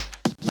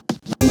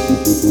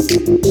Welcome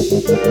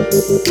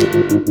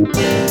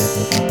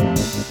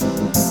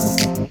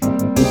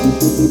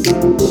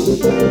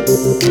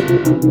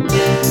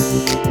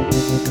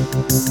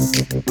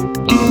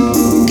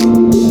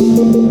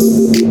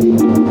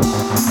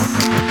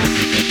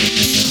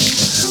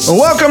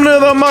to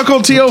the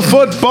Mukilteo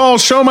Football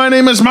Show. My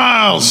name is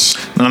Miles.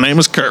 My name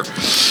is Kirk.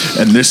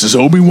 And this is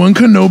Obi-Wan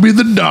Kenobi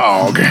the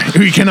dog.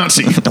 You cannot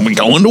see. And we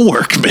going to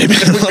work, baby.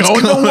 We're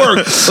going to work.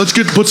 Let's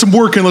put some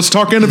work in. Let's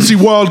talk NFC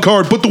wild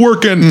card. Put the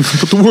work in.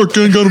 Put the work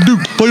in. Got to do.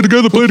 Play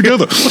together.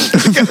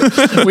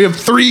 We have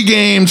 3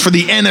 games for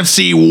the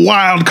NFC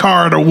wild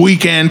card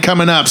weekend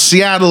coming up.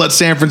 Seattle at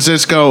San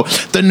Francisco,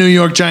 the New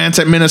York Giants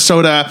at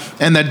Minnesota,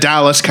 and the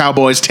Dallas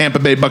Cowboys, Tampa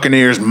Bay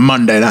Buccaneers,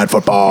 Monday Night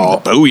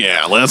Football. Oh,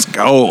 yeah. Let's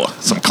go.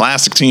 Some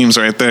classic teams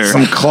right there.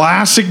 Some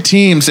classic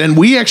teams. And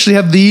we actually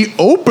have the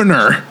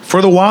opener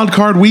for the wild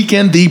card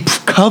weekend, the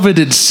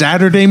coveted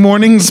Saturday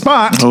morning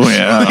spot. Oh,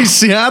 yeah. The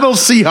Seattle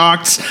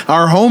Seahawks,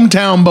 our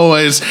hometown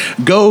boys,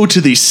 go to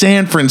the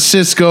San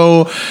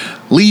Francisco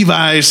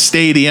Levi's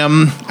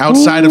Stadium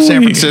outside of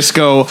San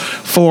Francisco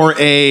for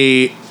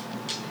a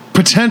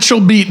potential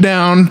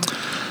beatdown,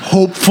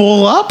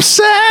 hopeful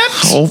upset.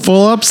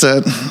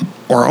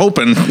 We're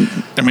hoping.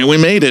 I mean, we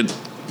made it.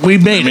 We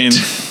made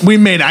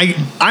it.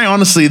 I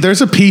honestly,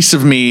 there's a piece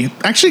of me,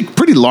 actually a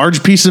pretty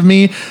large piece of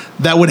me,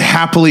 that would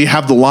happily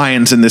have the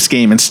Lions in this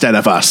game instead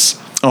of us.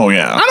 Oh,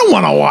 yeah. I don't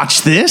want to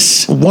watch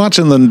this.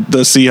 Watching the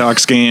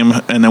Seahawks game,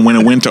 and then when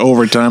it went to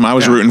overtime, I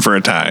was rooting for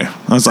a tie.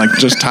 I was like,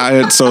 just tie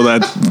it so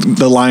that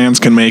the Lions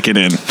can make it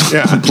in.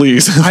 Yeah.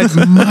 Please.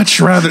 I'd much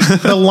rather.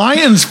 The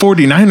Lions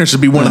 49ers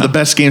would be one of the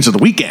best games of the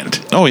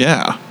weekend. Oh,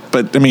 yeah.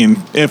 But, I mean,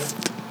 if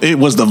it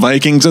was the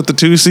Vikings at the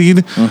 2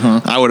 seed,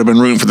 I would have been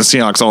rooting for the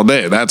Seahawks all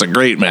day. That's a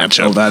great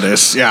matchup. Oh, that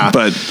is. Yeah.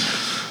 But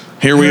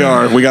here we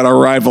are. We got our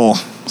rival.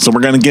 So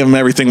we're going to give them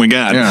everything we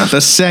got. Yeah, the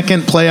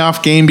second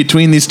playoff game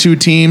between these two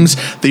teams.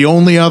 The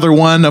only other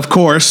one, of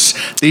course,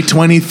 the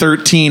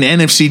 2013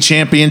 NFC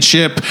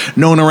Championship,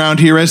 known around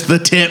here as the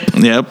Tip.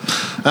 Yep.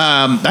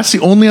 That's the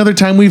only other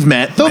time we've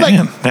met. Though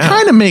that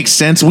kind of makes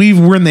sense. We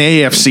were in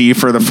the AFC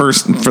for the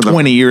first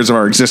 20 years of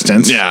our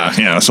existence.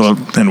 Yeah. So,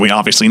 and we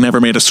obviously never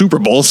made a Super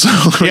Bowl, so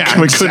we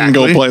couldn't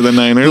go play the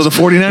Niners. So the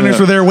 49ers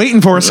were there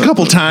waiting for us a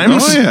couple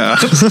times. Oh, yeah.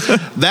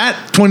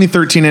 That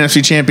 2013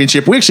 NFC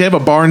Championship, we actually have a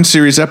Barn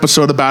Series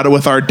episode about it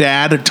with our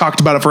dad.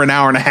 Talked about it for an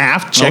hour and a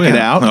half. Check it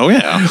out. Oh,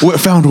 yeah.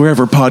 Found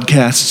wherever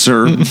podcasts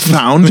are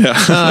found.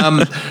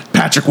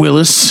 Patrick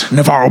Willis,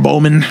 Navarro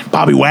Bowman,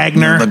 Bobby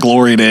Wagner. The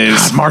glory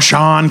days.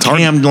 Marshawn,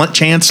 Cam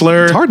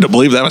Chancellor. It's hard to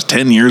believe that was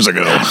 10 years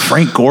ago.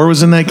 Frank Gore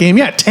was in that game.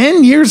 Yeah,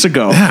 10 years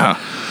ago. Yeah.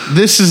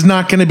 This is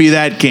not going to be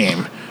that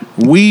game.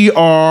 We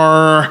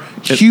are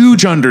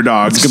huge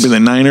underdogs. It's going to be the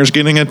Niners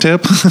getting a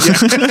tip.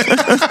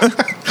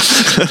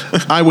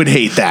 I would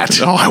hate that.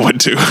 Oh, I would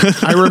too.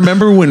 I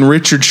remember when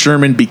Richard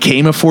Sherman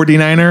became a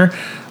 49er,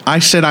 I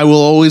said I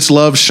will always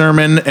love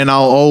Sherman and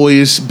I'll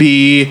always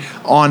be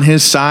on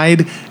his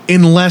side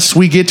unless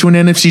we get to an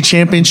NFC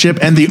Championship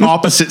and the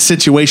opposite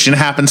situation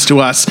happens to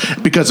us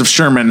because of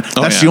Sherman.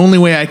 That's the only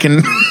way I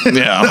can.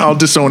 I'll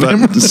disown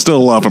him.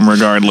 Still love him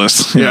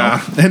regardless.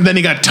 Yeah. And then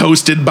he got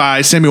toasted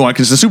by Sammy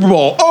Watkins in the Super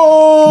Bowl.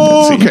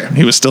 Oh, okay.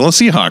 He was still a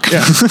Seahawk.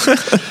 Yeah.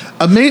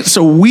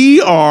 So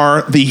we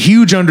are the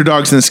huge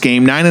underdogs in this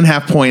game,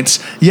 9.5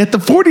 points. Yet the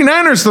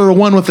 49ers are the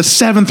one with the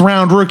 7th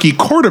round rookie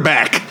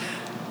quarterback,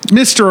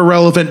 Mr.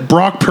 Irrelevant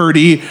Brock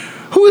Purdy,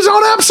 who is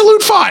on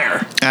absolute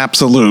fire.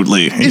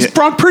 Absolutely. Is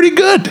Brock Purdy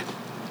good?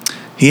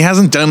 He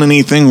hasn't done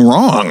anything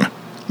wrong.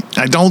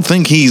 I don't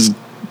think he's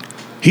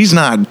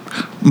not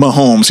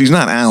Mahomes. He's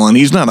not Allen.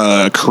 He's not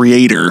a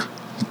creator.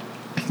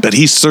 But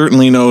he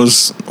certainly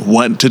knows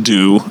what to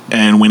do.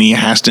 And when he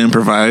has to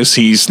improvise,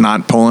 he's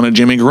not pulling a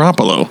Jimmy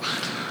Garoppolo.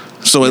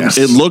 So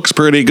it looks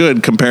pretty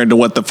good compared to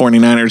what the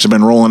 49ers have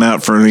been rolling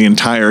out for the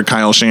entire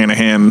Kyle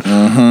Shanahan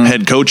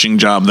head coaching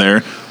job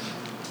there.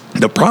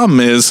 The problem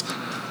is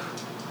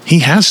he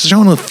has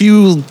shown a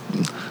few,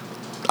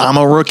 I'm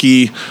a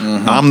rookie,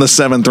 I'm the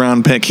 7th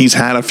round pick. He's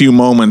had a few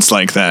moments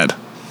like that.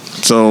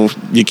 So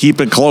you keep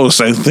it close.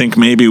 I think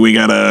maybe we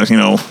got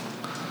to,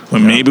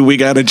 maybe we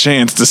got a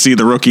chance to see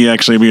the rookie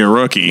actually be a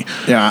rookie.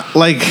 Yeah.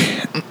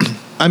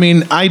 I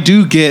mean, I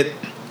do get,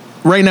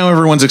 right now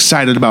everyone's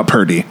excited about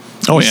Purdy.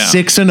 Oh, He's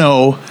yeah.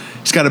 6-0.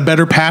 He's got a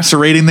better passer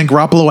rating than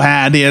Garoppolo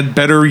had. He had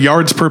better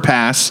yards per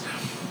pass.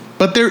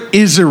 But there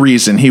is a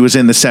reason he was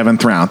in the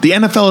 7th round. The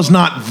NFL is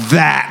not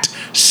that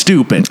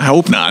stupid. I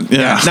hope not.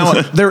 Yeah.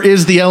 Now, there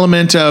is the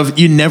element of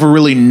you never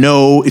really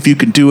know if you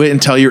can do it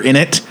until you're in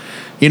it.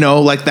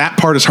 That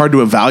part is hard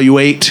to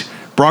evaluate.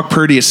 Brock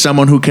Purdy is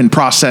someone who can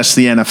process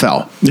the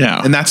NFL.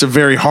 Yeah. And that's a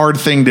very hard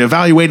thing to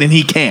evaluate, and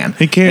he can.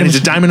 He can. And he's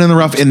a diamond in the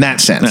rough in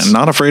that sense. Yeah,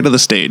 not afraid of the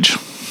stage.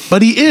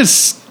 But he is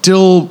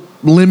still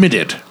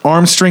limited,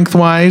 arm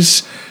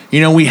strength-wise.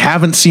 We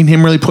haven't seen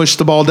him really push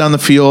the ball down the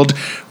field.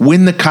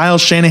 When the Kyle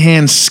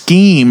Shanahan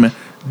scheme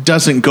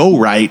doesn't go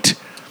right,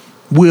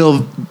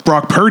 will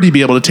Brock Purdy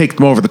be able to take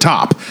them over the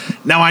top?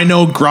 Now, I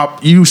know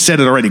you said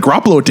it already.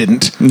 Garoppolo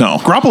didn't. No.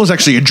 Garoppolo was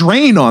actually a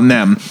drain on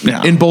them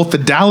in both the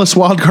Dallas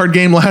wildcard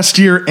game last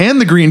year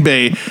and the Green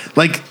Bay.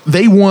 Like,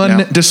 they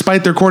won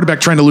despite their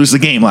quarterback trying to lose the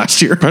game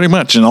last year. Pretty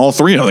much in all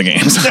 3 of the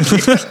games.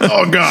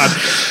 Oh, God.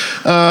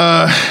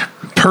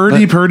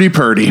 Purdy.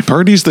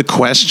 Purdy's the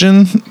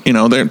question. You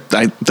know,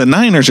 the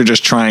Niners are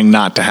just trying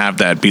not to have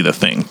that be the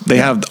thing. They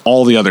have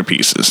all the other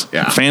pieces.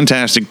 Yeah.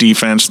 Fantastic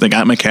defense. They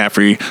got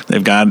McCaffrey.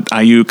 They've got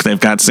Ayuk. They've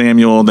got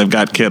Samuel. They've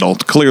got Kittle.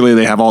 Clearly,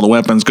 they have all the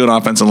weapons. Good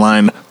offensive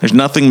line. There's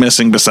nothing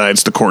missing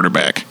besides the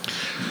quarterback.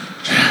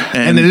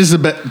 And it is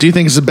do you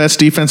think it's the best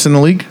defense in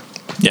the league?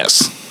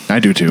 Yes. I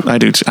do too.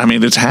 I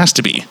mean, it has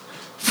to be.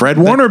 Fred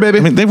Warner, baby.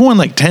 I mean, they've won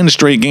like 10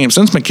 straight games.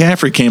 Since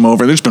McCaffrey came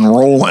over, they've been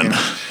rolling.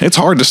 It's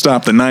hard to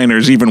stop the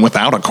Niners even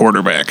without a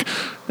quarterback.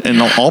 And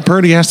all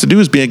Purdy has to do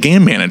is be a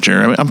game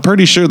manager. I mean, I'm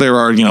pretty sure there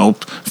are,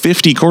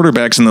 50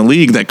 quarterbacks in the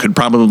league that could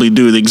probably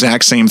do the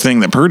exact same thing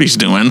that Purdy's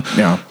doing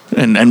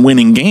and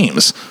winning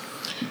games.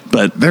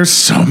 But there's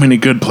so many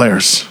good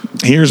players.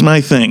 Here's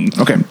my thing.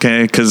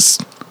 Okay. Because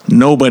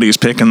nobody's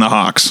picking the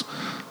Hawks.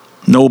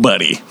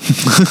 Nobody.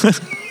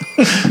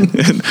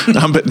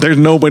 There's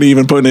nobody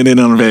even putting it in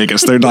on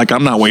Vegas. They're like,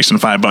 I'm not wasting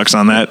 $5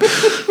 on that.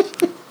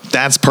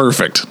 That's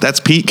perfect. That's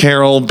Pete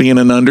Carroll being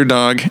an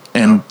underdog.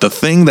 And the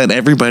thing that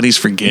everybody's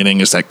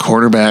forgetting is that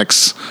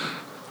quarterbacks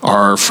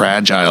are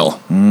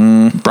fragile.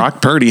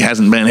 Brock Purdy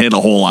hasn't been hit a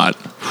whole lot.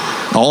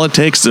 All it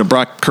takes is a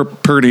Brock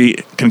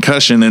Purdy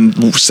concussion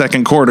in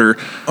second quarter,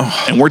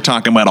 and we're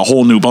talking about a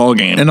whole new ball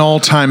game. An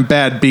all-time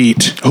bad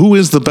beat. Who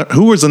is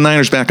the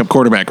Niners' backup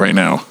quarterback right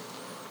now?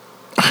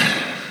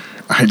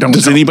 I don't.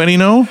 Does anybody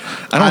know?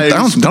 I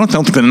don't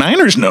think the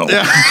Niners know.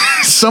 Yeah.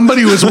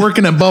 Somebody was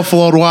working at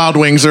Buffalo Wild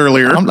Wings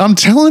earlier. I'm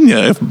telling you,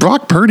 if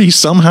Brock Purdy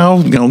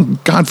somehow,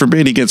 God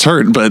forbid he gets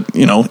hurt, but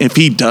if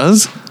he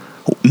does,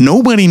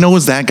 nobody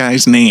knows that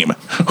guy's name.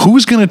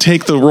 Who's going to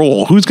take the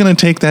role? Who's going to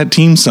take that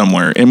team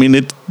somewhere? I mean,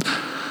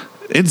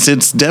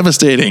 it's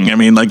devastating. I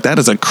mean, like, that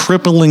is a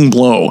crippling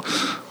blow.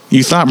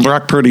 You thought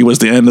Brock Purdy was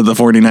the end of the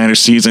 49ers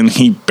season.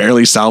 He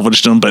barely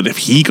salvaged them, but if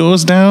he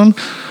goes down,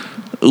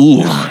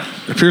 ooh.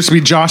 It appears to be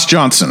Josh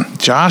Johnson.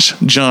 Josh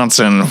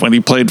Johnson, when he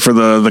played for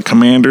the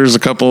Commanders a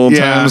couple of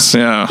times.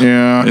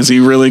 Yeah. Is he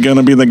really going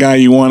to be the guy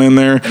you want in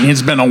there? And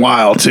it's been a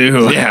while,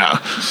 too. Yeah.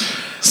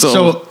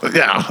 So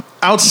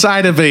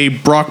outside of a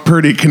Brock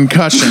Purdy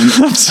concussion,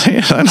 say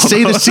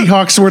the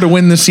Seahawks were to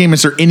win this game,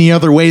 is there any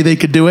other way they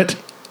could do it?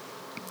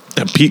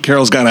 Pete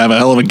Carroll's got to have a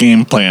hell of a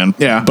game plan.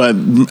 Yeah. But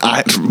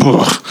I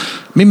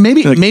mean,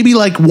 maybe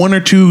like one or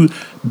two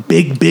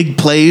big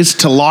plays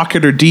to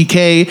Lockett or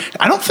DK.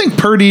 I don't think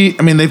Purdy,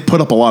 I mean, they've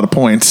put up a lot of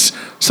points,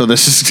 so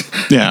this is,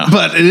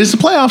 but it is the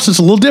playoffs. It's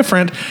a little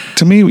different.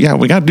 To me, we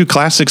got to do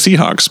classic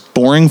Seahawks.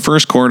 Boring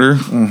first quarter,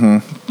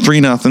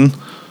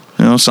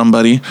 3-0,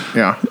 somebody.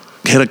 Yeah.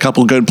 Hit a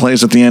couple good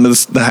plays at the end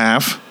of the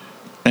half,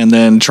 and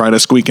then try to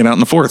squeak it out in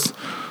the fourth.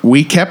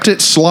 We kept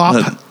it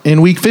slop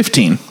in week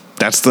 15.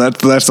 That's the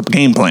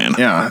game plan.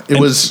 Yeah,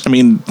 was. I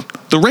mean,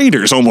 the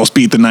Raiders almost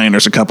beat the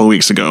Niners a couple of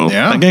weeks ago.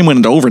 Yeah, that game went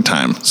into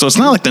overtime. So it's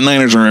not like the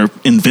Niners are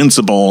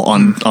invincible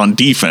on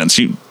defense.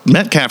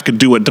 Metcalf could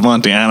do what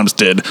Devontae Adams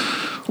did.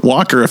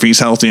 Walker, if he's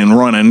healthy and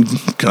running,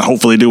 can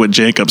hopefully do what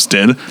Jacobs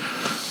did.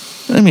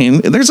 I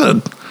mean, it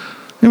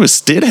was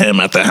Stidham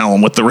at the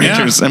helm with the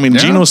Raiders. Yeah. I mean,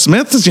 Geno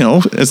Smith is,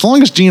 as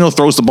long as Geno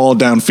throws the ball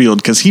downfield,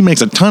 because he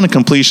makes a ton of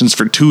completions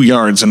for 2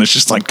 yards, and it's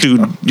just like,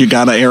 dude, you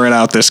got to air it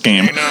out this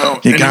game.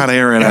 You got to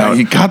air it out.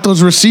 You got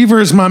those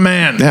receivers, my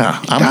man.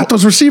 Yeah. Got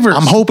those receivers.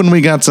 I'm hoping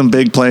we got some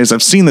big plays.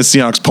 I've seen the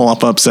Seahawks pull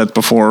up upsets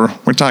before.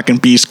 We're talking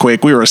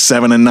Beastquake. We were a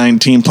 7-9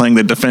 team playing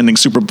the defending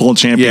Super Bowl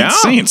champion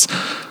Saints.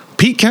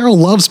 Pete Carroll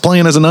loves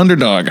playing as an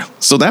underdog.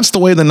 So that's the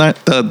way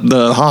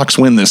the Hawks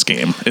win this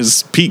game,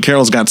 is Pete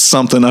Carroll's got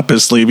something up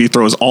his sleeve. He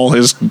throws all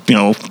his,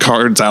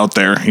 cards out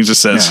there. He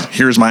just says,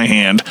 here's my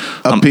hand.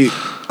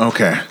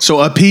 So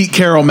a Pete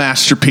Carroll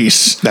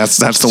masterpiece. That's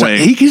the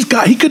way. He could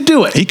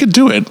do it. He could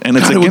do it. And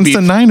it's against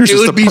the Niners. It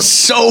would be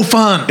so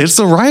fun. It's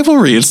the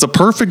rivalry. It's the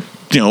perfect,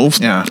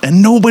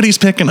 and nobody's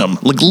picking them.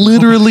 Like,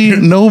 literally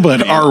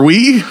nobody. Are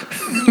we?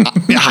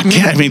 I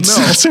can't. I mean,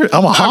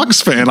 I'm a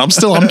Hawks fan. I'm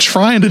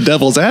trying to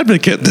devil's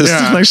advocate this.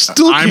 Yeah. I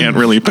still can't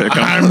really pick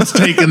them. I'm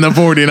taking the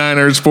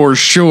 49ers for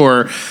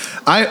sure.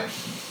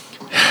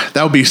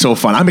 That would be so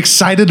fun. I'm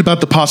excited about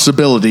the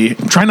possibility.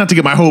 I'm trying not to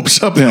get my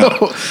hopes up. Yeah.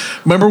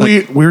 Remember,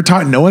 we were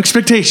talking no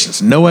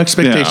expectations. No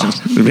expectations.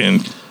 Yeah. I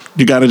mean,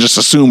 you got to just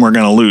assume we're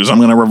going to lose. I'm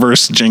going to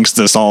reverse jinx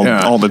this all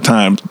the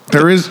time.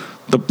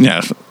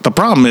 The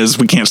problem is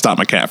we can't stop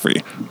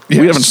McCaffrey. Yes.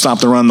 We haven't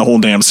stopped the run the whole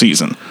damn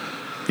season.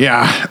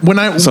 Yeah.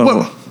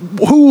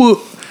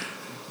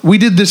 We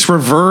did this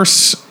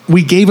reverse.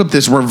 We gave up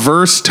this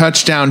reverse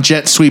touchdown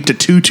jet sweep to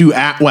Tutu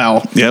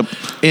Atwell. Yep.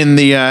 In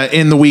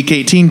the Week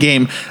 18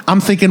 game. I'm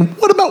thinking,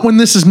 what about when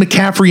this is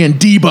McCaffrey and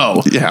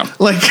Debo? Yeah.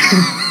 Like,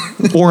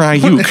 or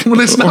Ayuk. When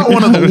it's not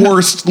one of the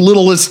worst,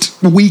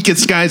 littlest,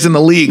 weakest guys in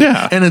the league.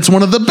 Yeah. And it's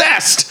one of the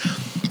best.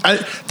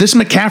 this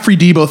McCaffrey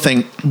Debo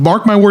thing,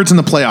 mark my words, in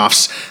the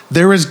playoffs,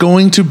 there is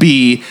going to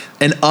be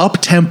an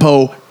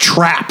up-tempo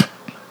trap.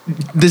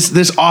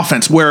 This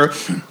offense where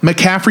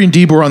McCaffrey and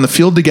Debo are on the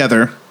field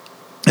together,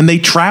 and they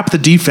trap the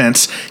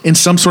defense in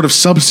some sort of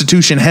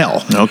substitution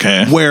hell.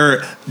 Okay.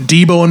 Where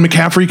Debo and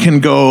McCaffrey can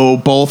go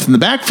both in the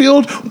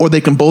backfield, or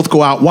they can both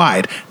go out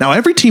wide. Now,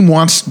 every team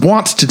wants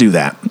to do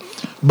that.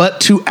 But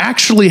to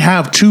actually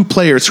have two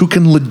players who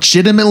can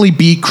legitimately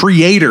be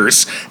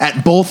creators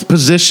at both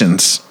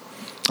positions,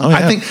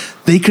 I think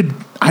they could.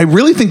 I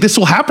really think this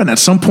will happen at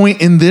some point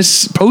in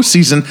this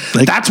postseason.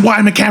 That's why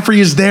McCaffrey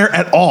is there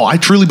at all. I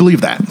truly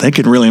believe that. They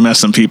could really mess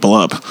some people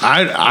up.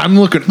 I'm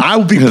looking. I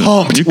will be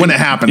pumped when it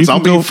happens.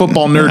 I'll be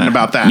football nerding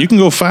about that. You can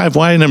go 5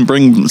 wide and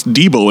bring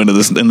Debo into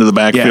the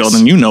backfield,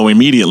 and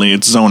immediately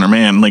it's zone or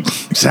man. Like,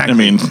 exactly. I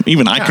mean,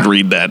 even I could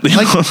read that.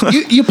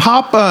 Like you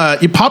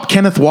pop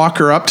Kenneth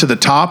Walker up to the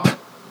top.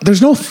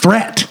 There's no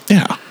threat.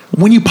 Yeah.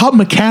 When you pop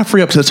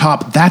McCaffrey up to the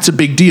top, that's a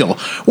big deal.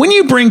 When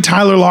you bring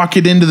Tyler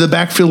Lockett into the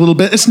backfield a little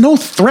bit, it's no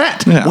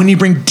threat. Yeah. When you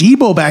bring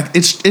Debo back,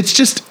 it's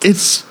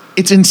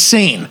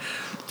insane.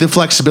 The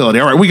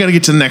flexibility. All right, we got to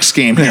get to the next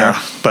game here. Yeah.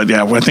 But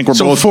yeah, I think we're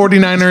both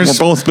 49ers.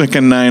 We're both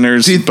picking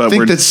Niners. Do you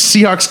think that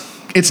Seahawks?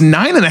 It's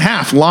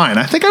 9.5 line.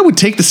 I think I would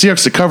take the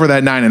Seahawks to cover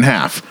that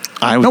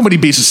 9.5. Nobody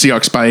beats the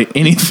Seahawks by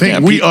anything. Yeah,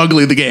 we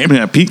ugly the game.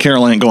 Yeah, Pete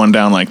Carroll ain't going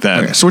down like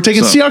that. Okay, so we're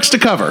taking Seahawks to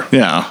cover.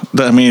 Yeah,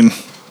 I mean,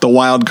 the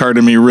wild card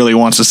in me really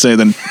wants to say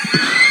the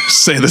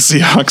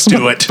Seahawks.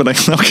 Do it. But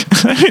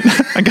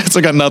I guess I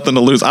got nothing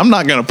to lose. I'm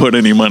not going to put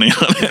any money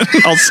on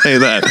it. I'll say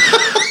that.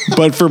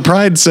 But for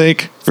pride's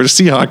sake, for the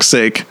Seahawks'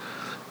 sake,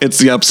 it's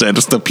the upset.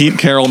 It's the Pete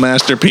Carroll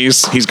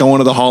masterpiece. He's going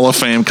to the Hall of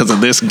Fame because of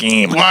this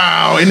game.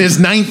 Wow. In his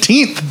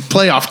 19th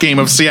playoff game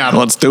of Seattle.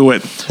 Let's do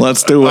it.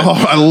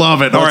 Oh, I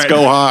love it. Let's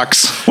go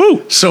Hawks.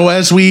 Woo. So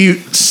as we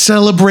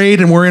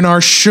celebrate and we're in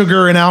our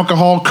sugar and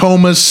alcohol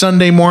comas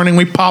Sunday morning,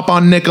 we pop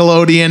on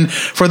Nickelodeon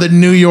for the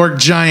New York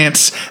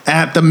Giants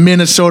at the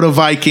Minnesota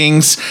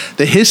Vikings.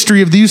 The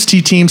history of these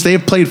two teams, they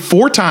have played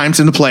 4 times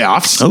in the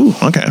playoffs. Oh,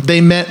 okay.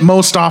 They met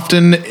most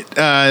often in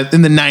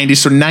the 90s,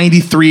 so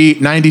 93,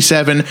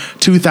 97,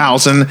 2000.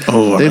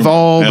 They've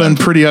all been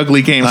pretty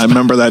ugly games. I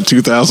remember that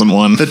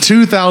 2001. The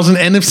 2000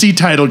 NFC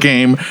title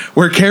game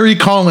where Kerry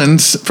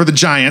Collins for the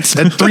Giants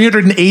had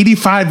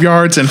 385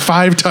 yards and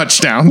 5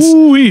 touchdowns.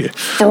 Ooh-wee.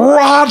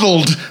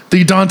 Throttled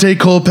the Dante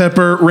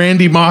Culpepper,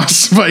 Randy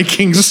Moss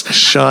Vikings.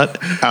 Shut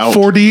out.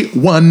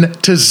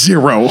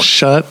 41-0.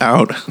 Shut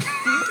out.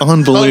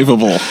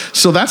 Unbelievable.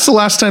 So that's the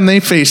last time they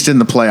faced in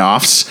the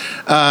playoffs.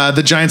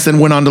 The Giants then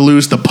went on to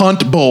lose the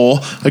Punt Bowl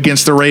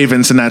against the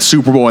Ravens in that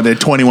Super Bowl. They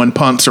had 21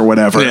 punts or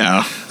whatever.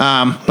 Yeah.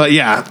 But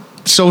yeah,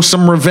 so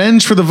some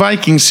revenge for the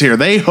Vikings here.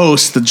 They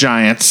host the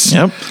Giants.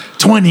 Yep.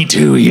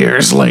 22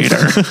 years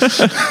later.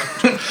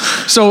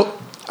 So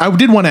I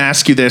did want to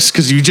ask you this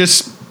because you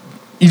just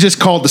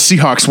called the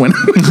Seahawks win.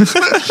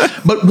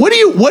 But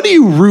what do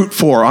you root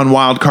for on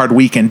Wild Card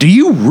Weekend? Do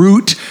you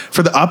root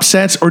for the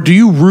upsets or do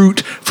you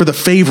root for the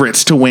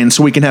favorites to win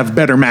so we can have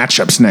better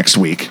matchups next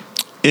week?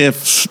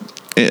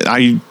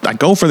 I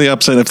go for the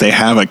upset if they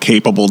have a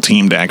capable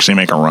team to actually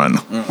make a run.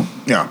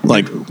 Yeah.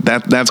 Like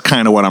that's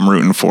kind of what I'm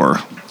rooting for.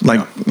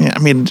 Like, yeah, I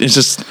mean, it's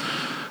just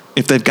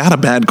if they've got a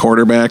bad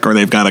quarterback or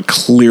they've got a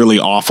clearly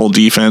awful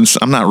defense,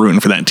 I'm not rooting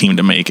for that team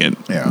to make it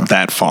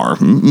that far.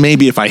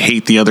 Maybe if I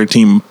hate the other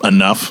team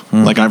enough,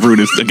 like I've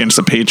rooted against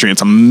the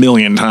Patriots a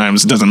million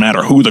times. It doesn't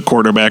matter who the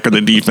quarterback or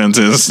the defense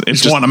is.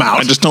 It's just want them out.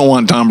 I just don't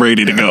want Tom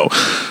Brady to go.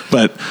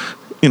 But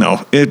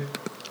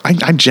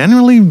I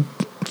generally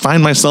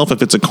find myself,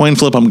 if it's a coin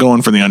flip, I'm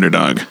going for the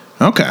underdog.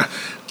 Okay.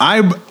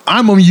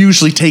 I'm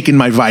usually taking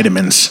my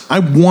vitamins. I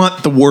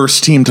want the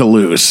worst team to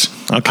lose.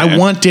 Okay. I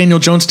want Daniel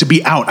Jones to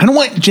be out. I don't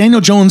want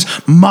Daniel Jones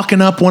mucking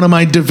up one of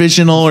my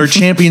divisional or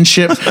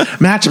championship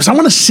matchups. I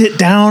want to sit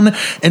down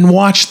and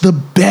watch the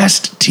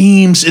best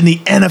teams in the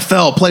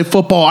NFL play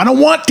football. I don't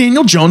want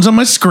Daniel Jones on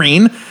my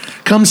screen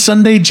come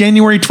Sunday,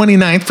 January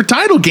 29th for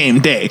title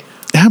game day.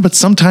 Yeah, but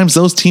sometimes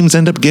those teams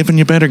end up giving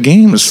you better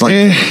games.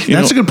 Like,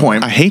 that's a good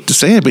point. I hate to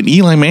say it, but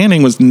Eli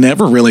Manning was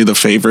never really the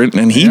favorite,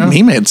 and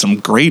he made some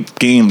great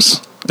games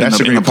in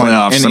the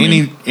playoffs.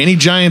 And any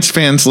Giants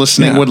fans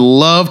listening would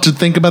love to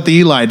think about the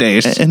Eli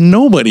days. And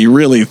nobody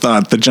really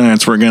thought the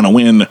Giants were going to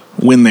win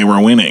when they were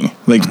winning.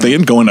 Like they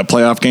didn't go into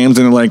playoff games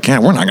and they're like, yeah,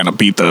 we're not going to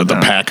beat the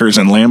Packers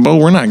in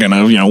Lambeau. We're not going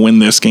to win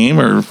this game,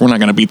 or we're not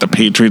going to beat the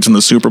Patriots in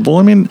the Super Bowl.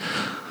 I mean,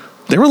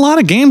 there were a lot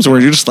of games where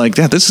you're just like,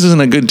 yeah, this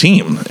isn't a good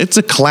team. It's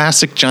a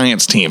classic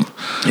Giants team.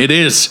 It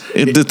is.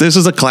 This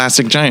is a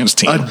classic Giants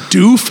team. A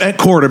doof at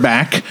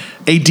quarterback,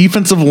 a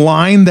defensive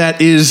line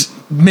that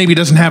maybe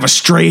doesn't have a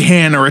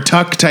Strahan or a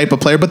Tuck type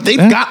of player, but they've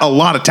got a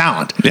lot of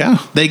talent. Yeah.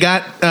 They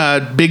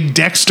got Big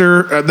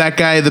Dexter, that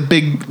guy, the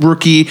big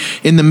rookie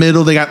in the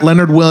middle. They got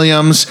Leonard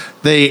Williams.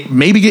 They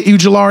maybe get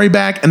Ujulari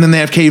back, and then they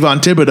have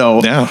Kayvon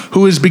Thibodeau,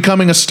 who is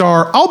becoming a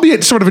star,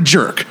 albeit sort of a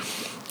jerk.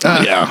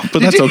 Yeah,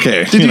 but that's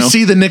okay. Did you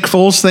see the Nick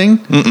Foles thing?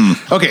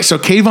 Mm-mm. Okay, so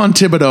Kayvon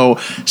Thibodeau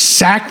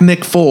sacked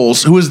Nick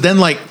Foles, who was then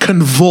like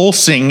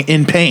convulsing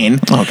in pain.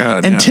 Oh,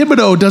 God. And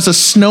Thibodeau does a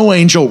snow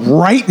angel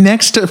right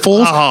next to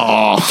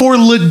Foles for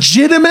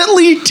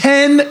legitimately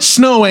 10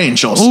 snow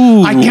angels.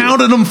 Ooh. I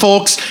counted them,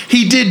 folks.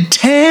 He did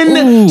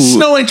 10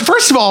 snow angels.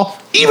 First of all,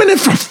 even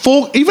if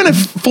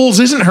Foles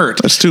isn't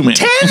hurt, that's too many.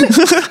 10.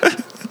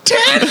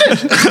 10.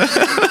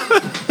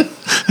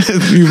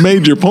 You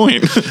made your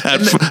point.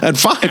 At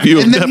 5, you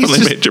have definitely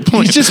made your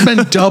point. He's just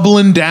been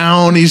doubling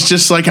down. He's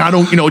just like, I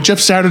don't, Jeff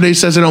Saturday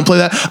says I don't play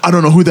that. I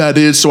don't know who that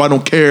is, so I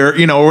don't care,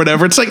 or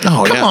whatever. It's like,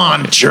 come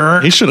on,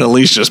 jerk. He should at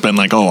least just been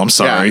like, oh, I'm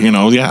sorry,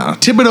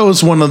 Thibodeau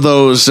is one of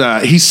those,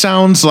 he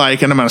sounds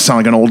like, and I'm going to sound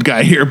like an old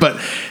guy here, but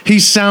he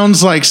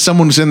sounds like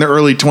someone who's in their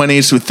early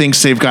 20s who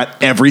thinks they've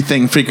got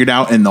everything figured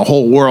out in the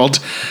whole world.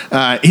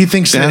 He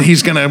thinks that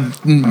he's going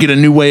to get a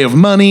new way of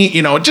money,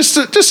 just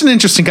an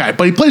interesting guy,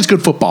 but he plays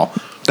good football.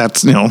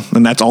 That's,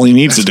 and that's all he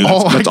needs to do.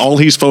 That's all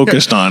he's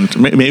focused on.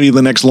 Maybe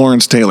the next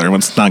Lawrence Taylor.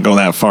 Let's not go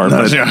that far.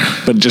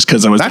 But just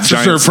because that's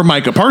reserved for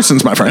Micah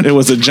Parsons, my friend. It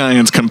was a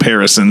Giants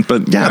comparison.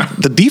 But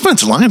the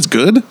defensive line's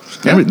good.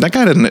 Yeah. That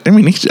guy didn't,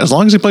 as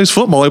long as he plays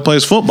football, he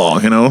plays football.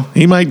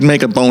 He might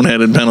make a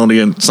boneheaded penalty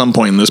at some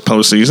point in this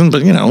postseason,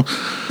 but Yeah.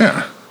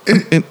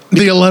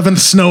 The 11th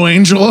snow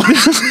angel.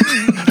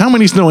 How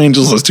many snow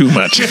angels is too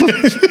much?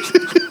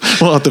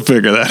 We'll have to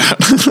figure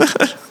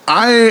that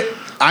out.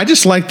 I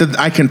just like that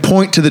I can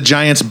point to the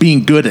Giants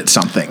being good at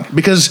something,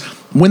 because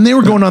when they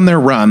were going on their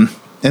run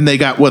and they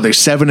got, they're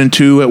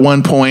 7-2 at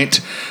one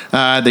point.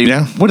 What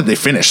did they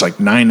finish? Like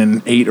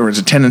 9-8, or is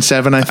it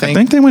 10-7? I think.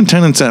 I think they went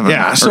 10-7.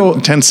 Yeah, so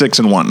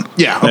 10-6-1.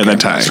 Yeah, okay, that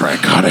tie. That's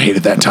right. God, I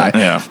hated that tie.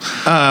 Yeah.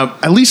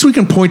 At least we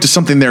can point to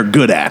something they're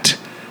good at,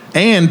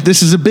 and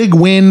this is a big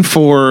win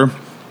for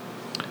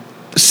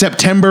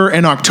September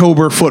and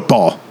October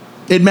football.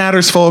 It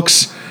matters,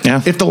 folks. Yeah.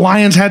 If the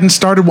Lions hadn't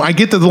started, I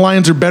get that the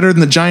Lions are better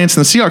than the Giants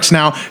and the Seahawks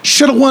now.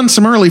 Should have won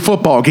some early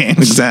football games.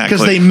 Exactly.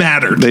 Because they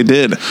mattered. They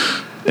did.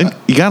 And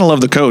you got to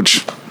love the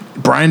coach.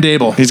 Brian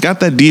Daboll. He's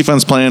got that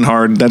defense playing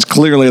hard. That's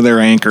clearly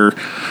their anchor.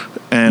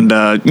 And,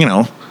 as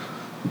long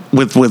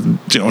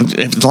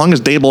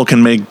as Daboll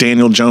can make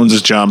Daniel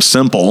Jones' job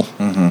simple,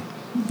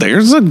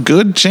 there's a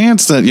good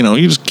chance that, you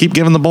just keep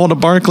giving the ball to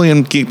Barkley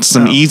and get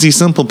some easy,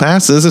 simple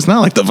passes. It's not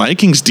like the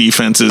Vikings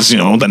defense is,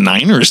 the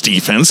Niners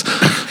defense.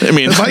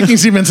 The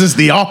Vikings defense is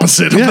the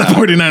opposite of the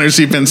 49ers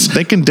defense.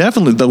 They can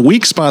definitely, the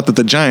weak spot that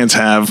the Giants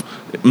have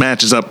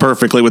matches up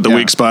perfectly with the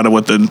weak spot of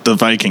what the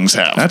Vikings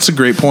have. That's a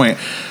great point.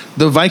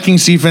 The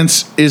Vikings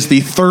defense is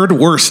the third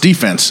worst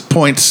defense,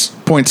 points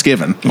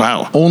given.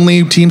 Wow.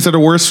 Only teams that are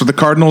worse are the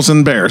Cardinals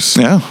and Bears.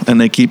 Yeah,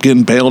 and they keep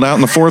getting bailed out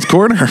in the fourth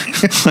quarter.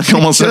 Like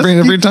almost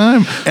every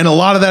time. And a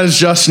lot of that is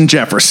Justin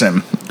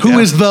Jefferson, who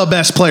is the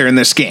best player in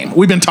this game.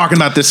 We've been talking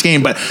about this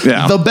game, but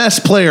the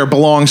best player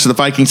belongs to the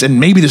Vikings, and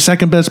maybe the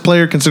second best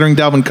player considering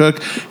Dalvin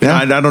Cook. Yeah.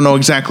 I don't know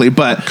exactly,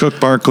 but Cook,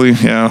 Barkley,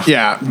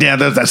 Yeah,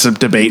 that's a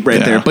debate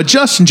right there. But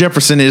Justin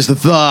Jefferson is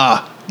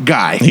the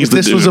guy. If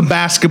this was a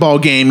basketball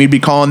game, you'd be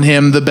calling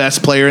him the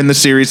best player in the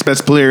series,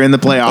 best player in the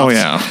playoffs. Oh,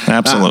 yeah,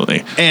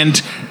 absolutely.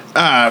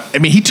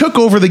 He took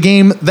over the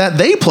game that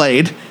they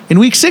played in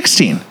Week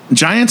 16.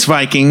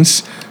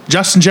 Giants-Vikings.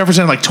 Justin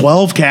Jefferson had like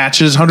 12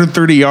 catches,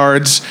 130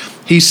 yards.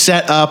 He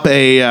set up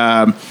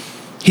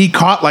he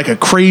caught like a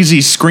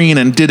crazy screen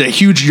and did a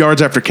huge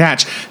yards after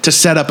catch to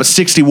set up a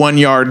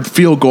 61-yard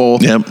field goal,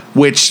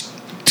 which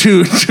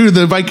to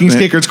the Vikings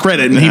kicker's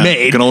credit, and he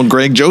made. Good old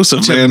Greg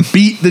Joseph, man.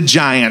 Beat the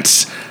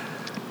Giants.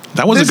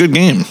 That was a good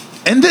game.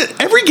 And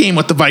every game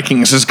with the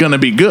Vikings is going to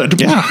be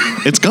good. Yeah,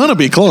 it's going to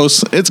be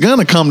close. It's going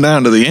to come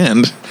down to the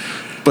end.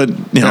 But,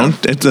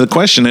 the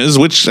question is,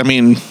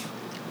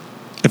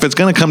 if it's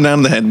going to come down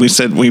to the head, we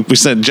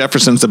said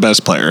Jefferson's the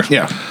best player.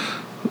 Yeah.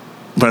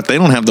 But if they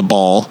don't have the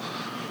ball,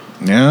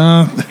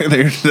 they're not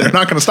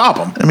going to stop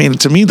them.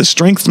 To me, the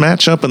strengths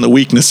match up and the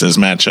weaknesses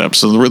match up.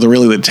 So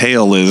really the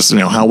tale is,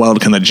 how well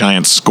can the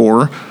Giants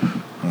score?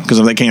 Because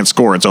if they can't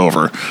score, it's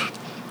over.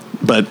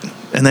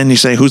 And then you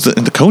say, who's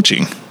the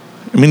coaching?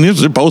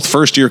 They're both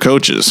first-year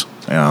coaches.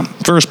 Yeah.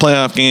 First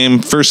playoff game,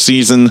 first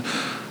season.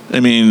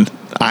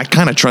 I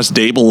kind of trust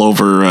Daboll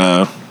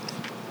over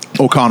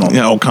O'Connell.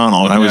 Yeah,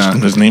 O'Connell.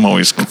 His name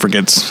always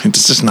forgets.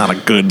 It's just not a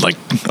good,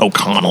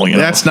 O'Connell.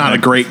 That's not a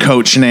great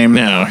coach name.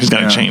 No, he's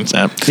got to change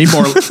that. Need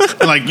more,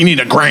 you need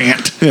a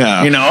Grant.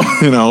 Yeah.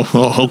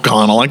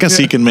 O'Connell. I guess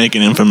he can make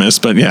it infamous,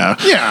 but yeah.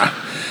 Yeah.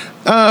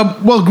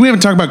 We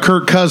haven't talked about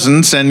Kirk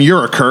Cousins, and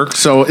you're a Kirk,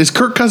 so is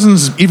Kirk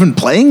Cousins even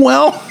playing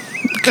well?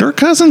 Kirk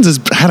Cousins has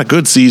had a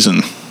good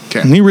season.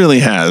 Okay. He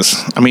really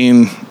has.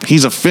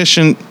 He's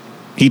efficient.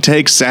 He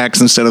takes sacks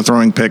instead of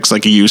throwing picks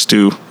like he used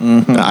to.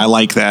 Mm-hmm. I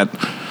like that.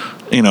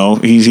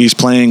 He's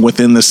playing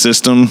within the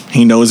system.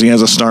 He knows he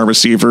has a star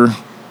receiver,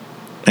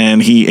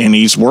 and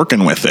he's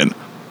working with it.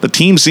 The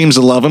team seems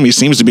to love him. He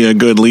seems to be a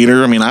good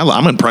leader.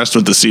 I'm impressed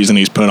with the season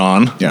he's put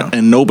on. Yeah.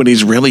 And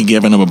nobody's really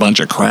given him a bunch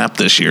of crap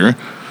this year.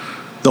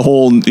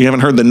 You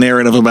haven't heard the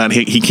narrative about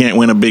he can't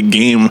win a big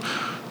game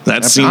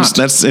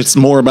It's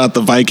more about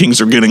the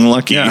Vikings are getting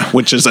lucky,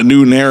 which is a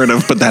new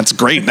narrative, but that's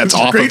great. That's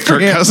off of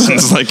Kirk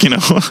Cousins. Like,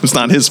 it's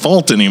not his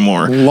fault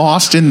anymore.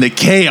 Lost in the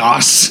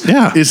chaos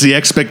is the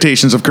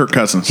expectations of Kirk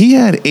Cousins. He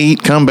had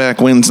 8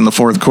 comeback wins in the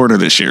fourth quarter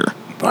this year.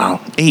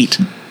 Wow. 8.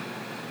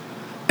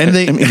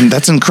 And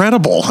that's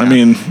incredible. I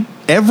mean,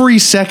 every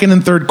second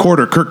and third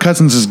quarter, Kirk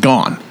Cousins is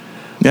gone.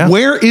 Yeah.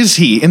 Where is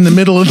he in the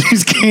middle of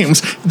these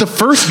games? The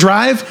first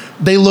drive,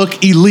 they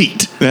look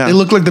elite. Yeah. They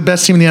look like the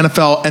best team in the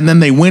NFL, and then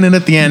they win it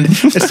at the end.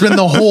 It's been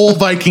the whole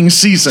Vikings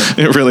season.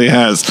 It really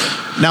has.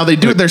 Now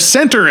their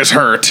center is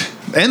hurt,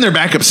 and their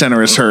backup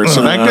center is hurt,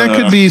 so that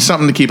could be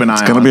something to keep an eye on.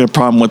 It's going to be a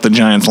problem with the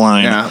Giants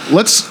line. Yeah,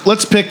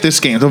 let's pick this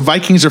game. The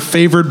Vikings are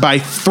favored by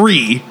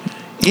 3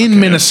 in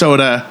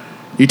Minnesota.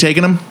 You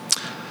taking them?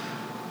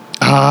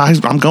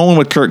 I'm going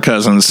with Kirk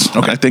Cousins.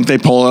 Okay. I think they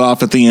pull it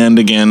off at the end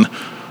again.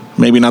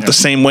 Maybe not the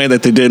same way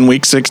that they did in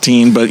Week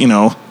 16, but,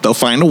 they'll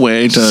find a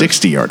way to...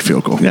 60-yard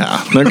field goal.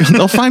 Yeah.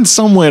 They'll find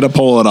some way to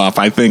pull it off.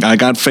 I think I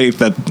got faith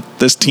that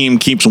this team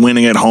keeps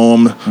winning at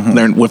home.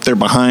 If they're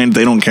behind,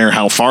 they don't care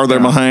how far they're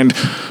behind.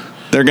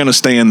 They're going to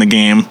stay in the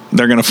game.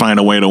 They're going to find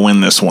a way to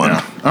win this one.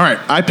 Yeah. All right.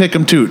 I pick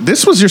them, too.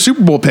 This was your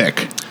Super Bowl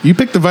pick. You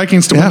picked the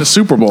Vikings to win the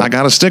Super Bowl. I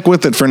got to stick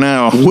with it for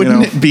now.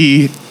 Wouldn't it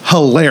be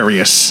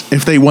hilarious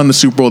if they won the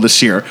Super Bowl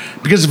this year?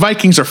 Because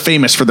Vikings are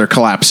famous for their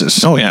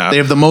collapses. Oh, yeah. They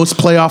have the most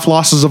playoff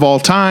losses of all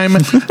time.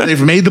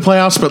 They've made the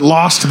playoffs but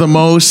lost the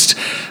most.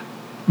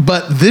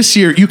 But this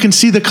year, you can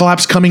see the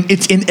collapse coming.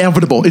 It's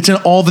inevitable. It's in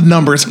all the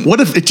numbers. What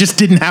if it just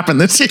didn't happen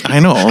this year? I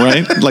know,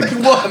 right? Like,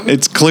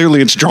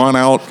 it's drawn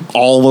out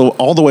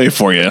all the way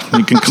for you.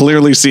 You can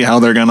clearly see how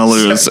they're going to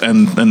lose,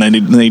 and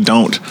they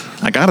don't.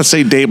 I got to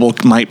say,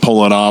 Dable might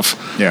pull it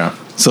off. Yeah.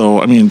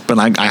 So, but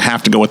I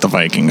have to go with the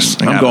Vikings.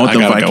 I'm going with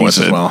the Vikings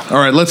as well. All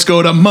right, let's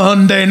go to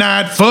Monday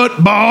Night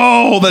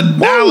Football. The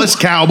Dallas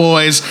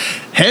Cowboys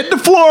head to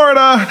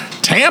Florida.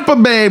 Tampa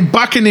Bay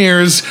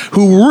Buccaneers,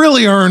 who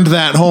really earned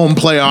that home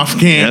playoff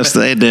game. Yes,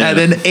 they did. At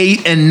an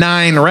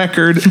 8-9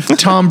 record.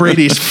 Tom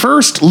Brady's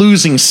first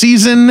losing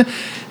season.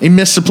 He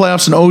missed the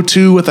playoffs in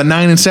 2002 with a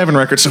 9-7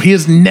 record, so he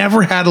has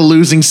never had a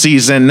losing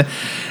season.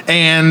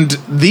 And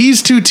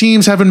these two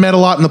teams haven't met a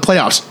lot in the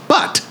playoffs,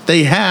 but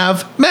they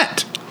have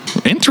met.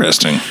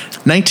 Interesting.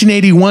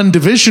 1981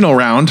 divisional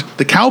round,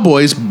 the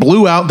Cowboys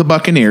blew out the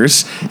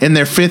Buccaneers in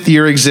their 5th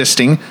year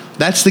existing.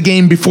 That's the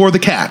game before the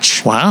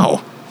catch.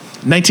 Wow.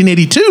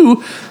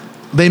 1982,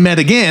 they met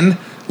again.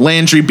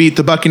 Landry beat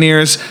the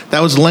Buccaneers.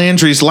 That was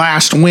Landry's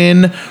last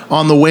win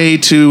on the way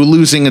to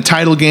losing a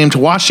title game to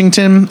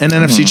Washington, an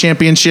NFC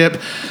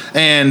championship.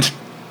 And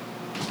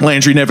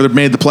Landry never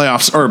made the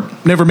playoffs, or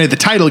never made the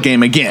title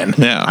game again.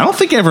 Yeah. I don't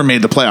think he ever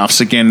made the playoffs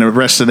again the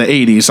rest of the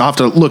 80s. I'll have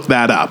to look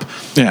that up.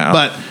 Yeah.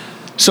 But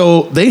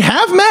so they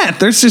have met.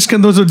 There's just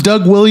those are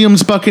Doug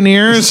Williams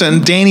Buccaneers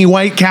and Danny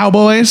White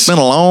Cowboys. It's been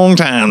a long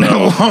time,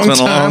 though. It's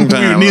been a long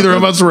time. Neither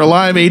of us were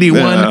alive.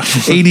 81,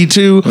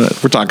 82.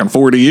 We're talking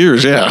 40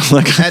 years, yeah.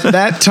 At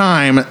that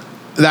time,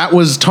 that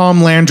was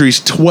Tom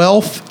Landry's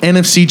 12th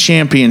NFC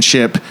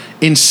championship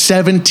in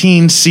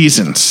 17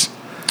 seasons.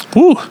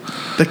 Woo.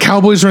 The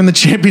Cowboys are in the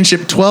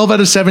championship 12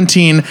 out of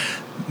 17.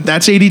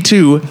 That's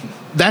 82.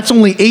 That's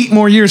only 8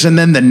 more years, and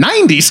then the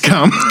 90s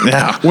come,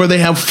 where they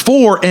have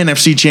 4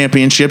 NFC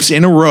championships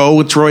in a row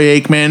with Troy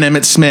Aikman,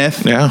 Emmitt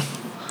Smith. Yeah.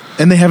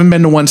 And they haven't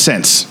been to one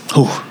since.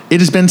 Ooh. It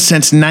has been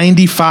since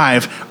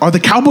 95. Are the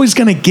Cowboys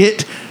going to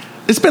get...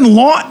 It's been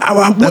long...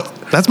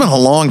 That's been a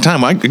long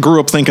time. I grew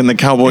up thinking the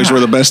Cowboys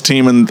were the best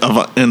team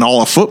in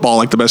all of football,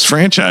 like the best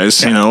franchise,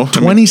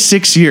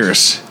 26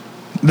 years.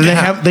 They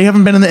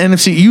haven't been in the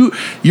NFC.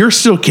 You're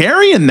still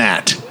carrying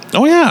that.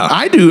 Oh, yeah.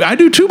 I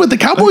do too, but the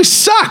Cowboys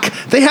suck.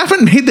 They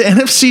haven't made the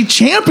NFC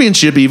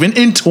Championship even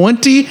in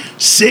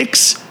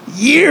 26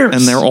 years.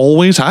 And they're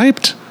always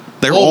hyped.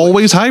 They're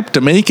always hyped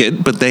to make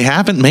it, but they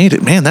haven't made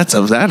it. Man, that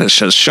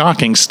is a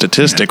shocking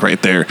statistic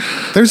right there.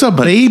 There's a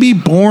baby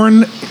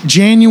born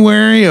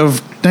January of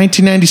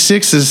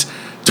 1996 is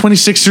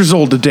 26 years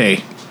old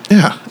today.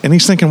 Yeah, and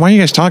he's thinking, why are you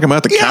guys talking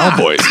about the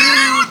Cowboys?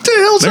 What the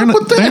hell's up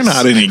with this? They're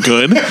not any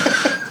good.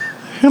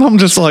 And I'm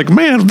just like,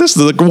 man, this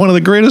is one of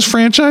the greatest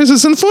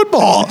franchises in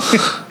football.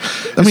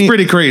 It's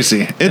pretty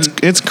crazy.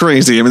 It's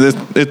crazy. I mean,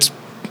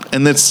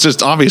 it's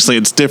just obviously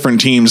it's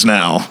different teams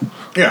now.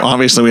 Yeah.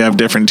 Obviously, we have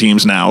different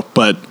teams now,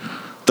 but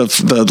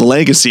the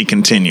legacy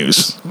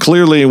continues.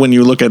 Clearly, when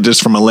you look at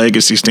this from a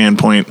legacy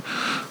standpoint,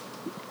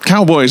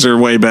 Cowboys are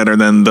way better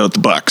than the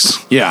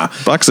Bucs. Yeah.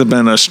 Bucs have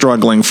been a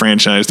struggling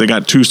franchise. They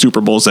got 2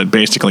 Super Bowls that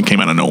basically came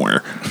out of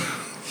nowhere.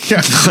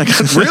 Yeah,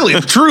 really,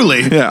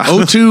 truly. Yeah.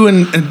 2002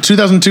 and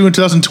 2002 and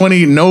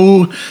 2020,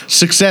 no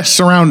success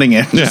surrounding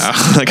it. Yeah.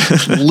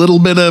 A little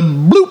bit of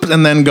bloop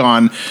and then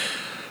gone.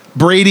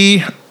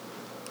 Brady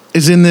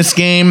is in this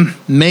game.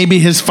 Maybe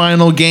his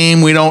final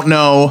game. We don't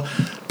know.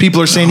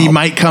 People are saying he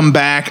might come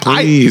back.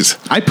 Please.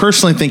 I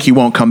personally think he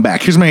won't come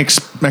back. Here's my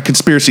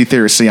conspiracy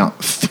theory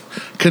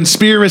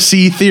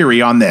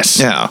on this.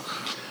 Yeah.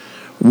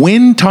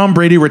 When Tom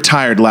Brady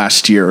retired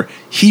last year,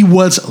 he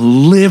was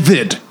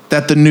livid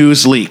that the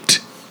news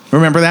leaked.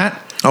 Remember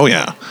that? Oh,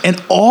 yeah.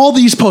 And all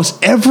these posts,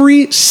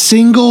 every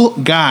single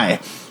guy,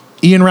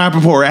 Ian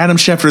Rappaport, Adam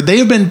Schefter, they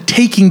have been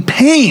taking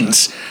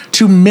pains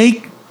to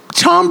make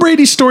Tom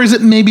Brady stories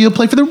that maybe he'll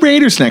play for the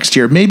Raiders next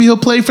year. Maybe he'll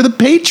play for the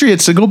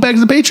Patriots to go back to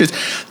the Patriots.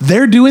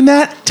 They're doing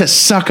that to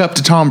suck up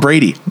to Tom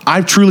Brady.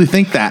 I truly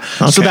think that.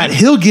 Okay. So that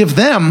he'll give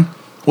them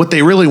what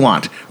they really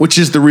want, which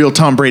is the real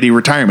Tom Brady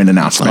retirement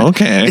announcement.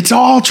 Okay. It's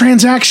all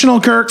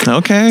transactional, Kirk.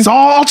 Okay. It's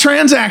all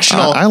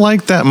transactional. I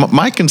like that.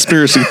 My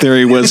conspiracy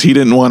theory was he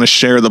didn't want to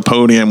share the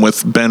podium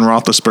with Ben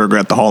Roethlisberger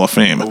at the Hall of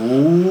Fame.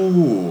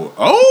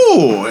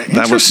 Oh,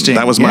 interesting.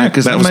 That was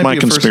my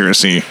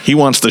conspiracy. He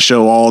wants the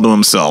show all to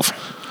himself.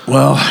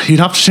 Well,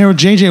 you'd have to share with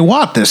J.J.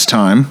 Watt this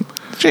time.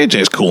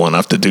 JJ's cool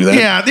enough to do that.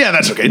 Yeah,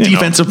 that's okay.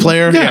 Defensive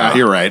player. Yeah,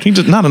 you're right. He's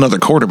just not another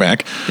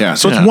quarterback. Yeah,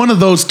 so it's one of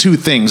those two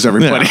things,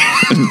 everybody.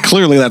 Yeah.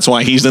 Clearly, that's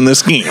why he's in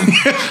this game.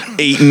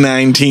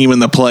 8-9 team in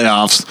the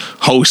playoffs,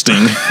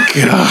 hosting.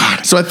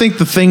 God. So I think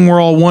the thing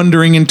we're all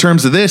wondering in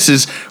terms of this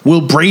is,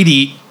 will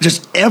Brady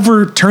just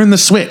ever turn the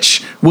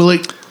switch?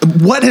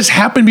 What has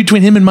happened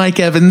between him and Mike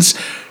Evans?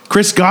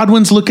 Chris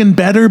Godwin's looking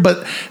better,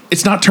 but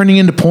it's not turning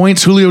into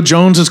points. Julio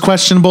Jones is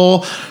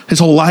questionable his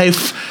whole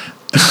life.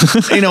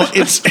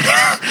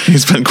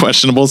 He's been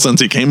questionable since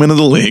he came into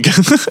the league.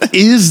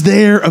 Is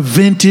there a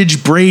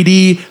vintage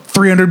Brady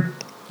 300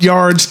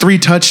 yards, 3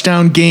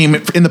 touchdown game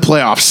in the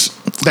playoffs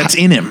that's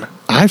in him?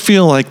 I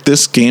feel like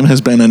this game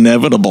has been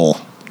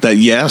inevitable. That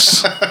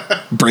yes,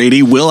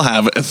 Brady will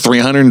have a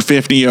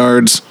 350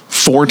 yards,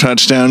 4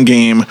 touchdown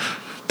game.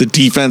 The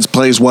defense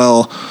plays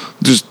well.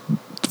 Just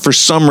for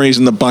some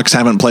reason, the Bucs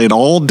haven't played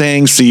all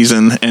dang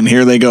season, and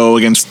here they go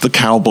against the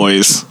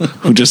Cowboys,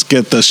 who just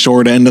get the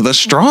short end of the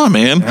straw,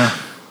 man.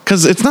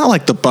 Because it's not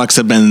like the Bucs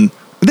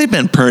they've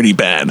been pretty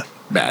bad.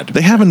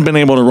 They haven't been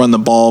able to run the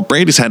ball.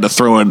 Brady's had to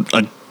throw a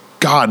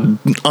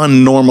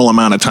unnormal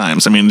amount of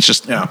times. I mean, it's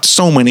just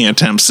so many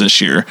attempts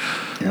this year.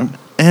 Yeah.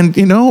 And,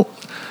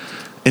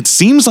 it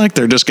seems like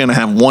they're just going to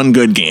have one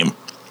good game.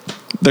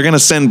 They're going to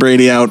send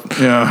Brady out.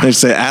 Yeah. They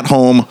say, at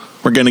home,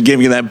 we're going to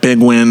give you that big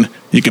win.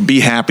 You can be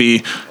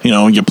happy.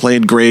 You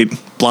played great,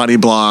 blah, de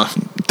blah.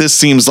 This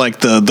seems like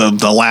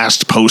the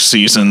last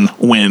postseason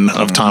win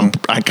of Tom.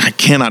 I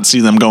cannot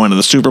see them going to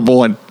the Super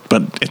Bowl,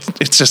 but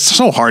it's just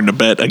so hard to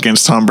bet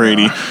against Tom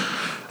Brady.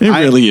 It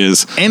really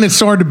is. And it's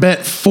hard to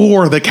bet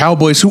for the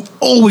Cowboys, who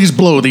always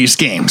blow these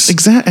games.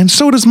 Exactly. And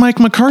so does Mike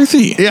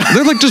McCarthy. Yeah.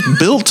 They're just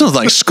built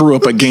to screw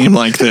up a game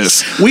like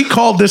this. We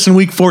called this in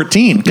week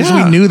 14 because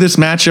we knew this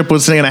matchup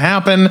was going to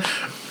happen.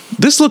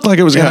 This looked like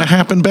it was going to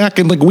happen back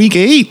in week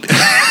 8.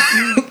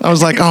 I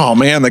was like, oh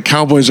man, the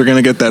Cowboys are going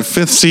to get that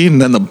 5th seed,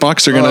 and then the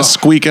Bucs are going to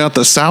squeak out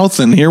the South,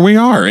 and here we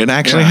are. It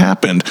actually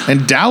happened.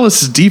 And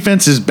Dallas'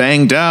 defense is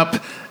banged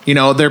up.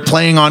 They're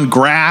playing on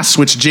grass,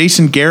 which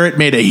Jason Garrett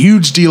made a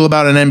huge deal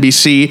about on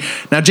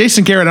NBC. Now,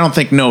 Jason Garrett, I don't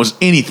think knows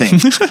anything,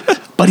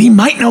 but he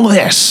might know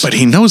this. But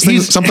he knows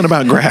something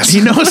about grass. He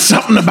knows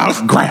something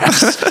about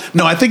grass.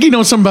 No, I think he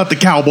knows something about the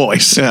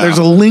Cowboys. Yeah. There's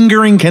a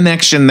lingering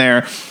connection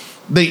there.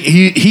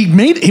 He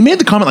made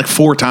the comment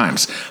 4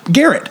 times.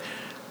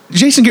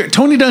 Jason Garrett,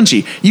 Tony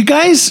Dungy, you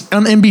guys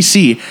on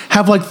NBC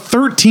have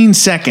 13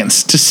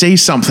 seconds to say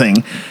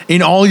something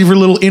in all of your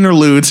little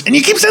interludes, and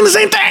you keep saying the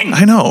same thing.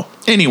 I know.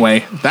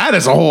 Anyway, that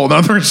is a whole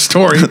other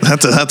story.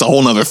 That's a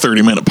whole nother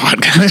 30-minute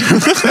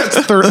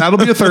podcast. That'll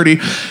be a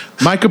 30.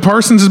 Micah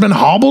Parsons has been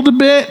hobbled a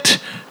bit.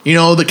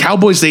 The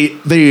Cowboys,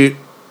 the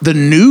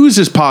news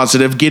is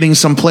positive, getting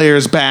some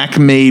players back,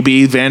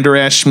 maybe. Van Der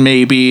Esch,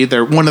 maybe.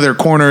 They're one of their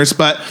corners,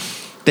 but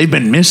they've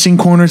been missing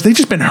corners. They've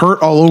just been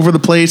hurt all over the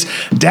place.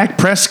 Dak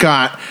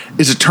Prescott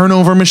is a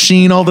turnover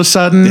machine all of a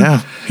sudden.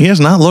 Yeah, he has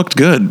not looked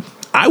good.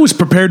 I was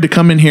prepared to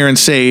come in here and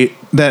say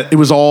that it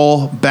was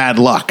all bad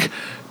luck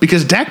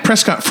because Dak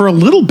Prescott, for a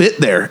little bit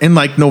there in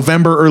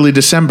November, early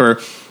December,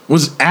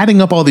 was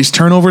adding up all these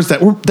turnovers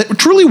that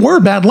truly were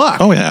bad luck.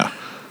 Oh, yeah.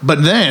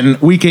 But then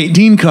week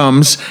 18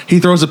 comes, he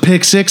throws a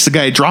pick 6, the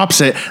guy drops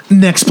it,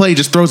 next play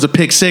just throws a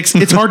pick 6.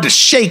 It's hard to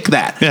shake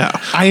that. Yeah.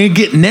 I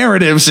get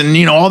narratives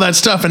and all that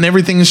stuff and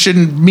everything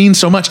shouldn't mean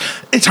so much.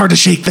 It's hard to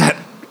shake that.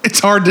 It's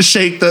hard to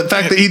shake the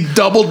fact that he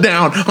doubled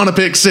down on a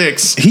pick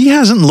 6. He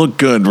hasn't looked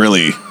good,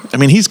 really. I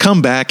mean, he's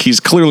come back.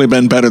 He's clearly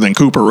been better than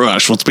Cooper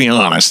Rush, let's be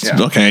honest.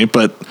 Yeah. Okay,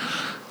 but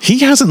he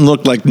hasn't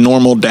looked like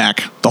normal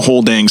Dak the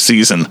whole dang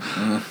season.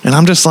 And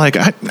I'm just like,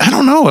 I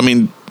don't know. I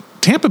mean,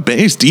 Tampa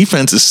Bay's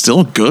defense is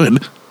still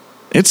good.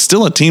 It's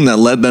still a team that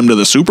led them to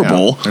the Super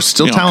Bowl. There's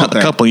still talent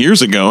there. A couple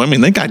years ago. I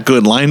mean, they got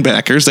good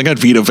linebackers. They got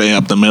Vita Vea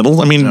up the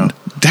middle. I mean,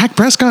 Dak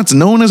Prescott's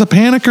known as a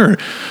panicker.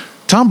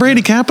 Tom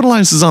Brady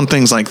capitalizes on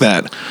things like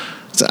that.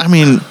 So, I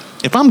mean,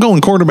 if I'm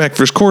going quarterback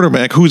versus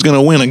quarterback, who's going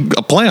to win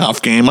a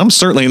playoff game, I'm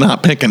certainly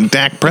not picking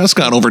Dak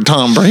Prescott over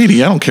Tom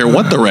Brady. I don't care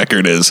what the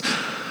record is.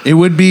 It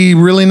would be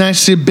really nice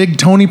to see a big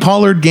Tony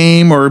Pollard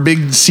game or a big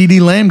CeeDee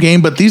Lamb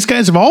game, but these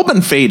guys have all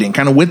been fading,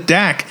 kind of with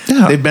Dak.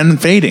 Yeah. They've been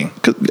fading.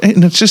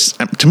 And it's just,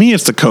 to me,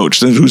 it's the coach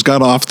who's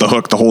got off the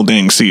hook the whole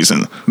dang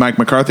season. Mike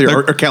McCarthy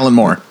or Kellen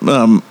Moore?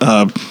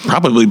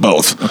 Probably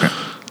both. Okay.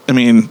 I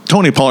mean,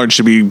 Tony Pollard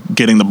should be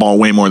getting the ball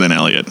way more than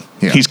Elliott.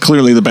 Yeah. He's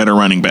clearly the better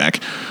running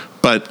back.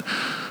 but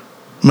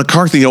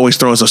McCarthy always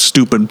throws a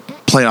stupid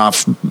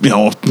playoff,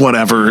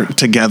 whatever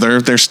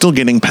together. They're still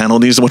getting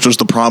penalties, which was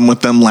the problem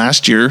with them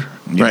last year,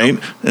 right?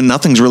 And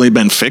nothing's really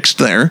been fixed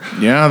there.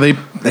 Yeah,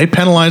 they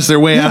penalized their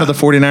way out of the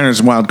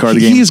 49ers wild card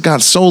game. He's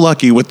got so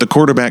lucky with the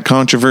quarterback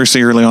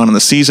controversy early on in the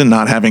season,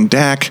 not having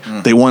Dak.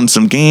 They won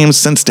some games.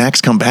 Since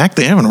Dak's come back,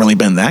 they haven't really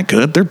been that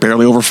good. They're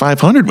barely over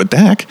 500 with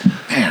Dak.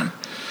 Man.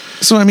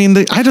 So,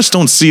 I just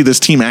don't see this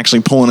team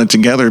actually pulling it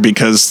together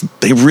because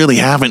they really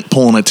haven't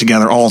pulling it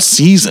together all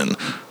season.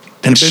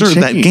 And sure,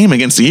 that game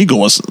against the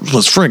Eagles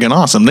was friggin'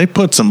 awesome. They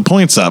put some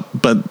points up,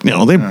 but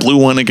they blew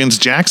one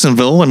against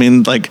Jacksonville.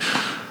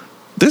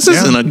 This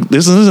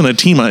isn't a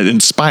team that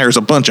inspires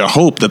a bunch of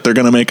hope that they're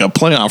going to make a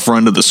playoff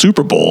run to the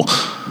Super Bowl.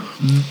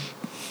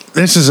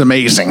 This is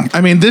amazing.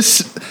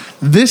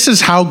 This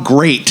is how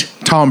great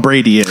Tom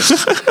Brady is.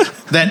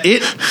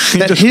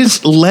 that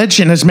his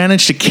legend has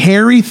managed to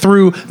carry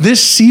through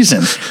this season,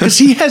 because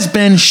he has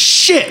been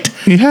shit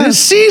this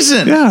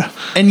season. Yeah.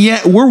 And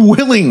yet we're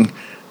willing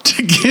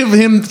to give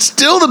him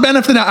still the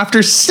benefit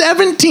after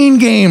 17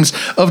 games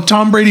of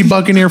Tom Brady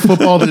Buccaneer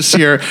football this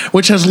year,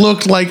 which has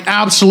looked like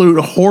absolute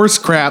horse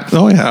crap.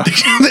 Oh, yeah.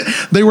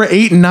 They were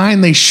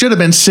 8-9. They should have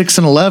been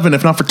 6-11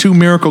 if not for 2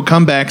 miracle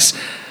comebacks.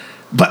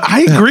 But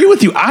I agree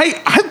with you.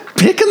 I'm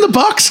picking the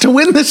Bucs to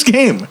win this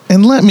game.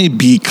 And let me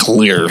be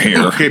clear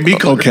here. Okay, be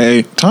clear.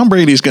 Okay, Tom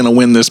Brady's going to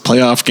win this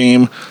playoff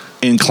game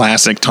in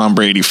classic Tom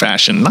Brady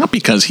fashion, not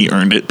because he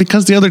earned it,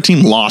 because the other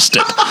team lost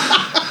it.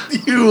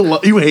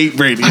 You hate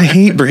Brady. I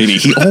hate Brady.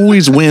 He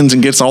always wins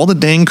and gets all the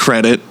dang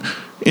credit,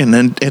 and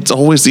then it's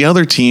always the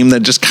other team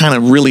that just kind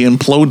of really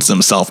implodes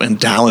themselves, and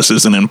Dallas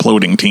is an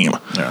imploding team.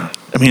 Yeah.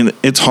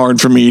 It's hard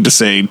for me to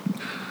say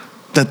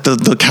that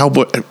the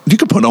Cowboy. You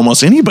could put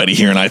almost anybody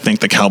here, and I think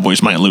the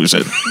Cowboys might lose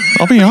it.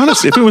 I'll be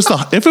honest. If it was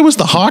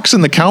the Hawks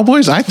and the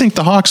Cowboys, I think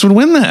the Hawks would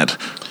win that.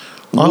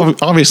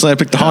 Obviously, I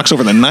picked the Hawks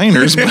over the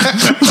Niners, but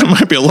I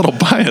might be a little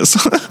biased.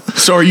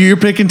 So you're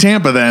picking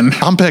Tampa then?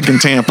 I'm picking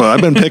Tampa. I've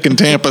been picking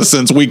Tampa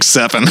since week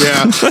 7.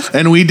 Yeah,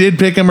 and we did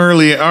pick him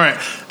early. All right.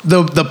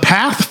 The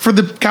path for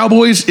the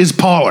Cowboys is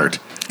Pollard.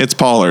 It's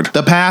Pollard.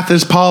 The path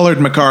is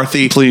Pollard,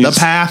 McCarthy. Please. The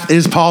path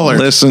is Pollard.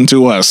 Listen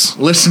to us.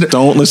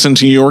 Don't listen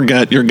to your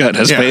gut. Your gut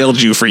has failed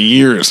you for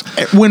years.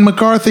 When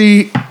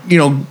McCarthy,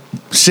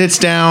 sits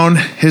down,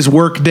 his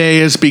work day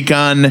has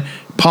begun,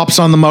 pops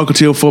on the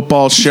Mukilteo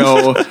football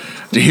show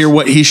to hear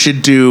what he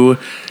should do.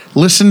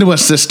 Listen to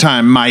us this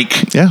time,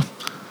 Mike. Yeah.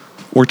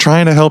 We're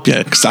trying to help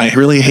you because I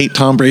really hate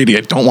Tom Brady.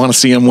 I don't want to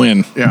see him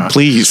win. Yeah.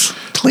 Please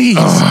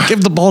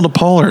give the ball to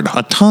Pollard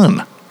a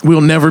ton.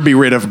 We'll never be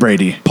rid of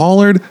Brady.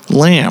 Pollard,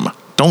 Lamb.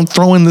 Don't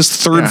throw in this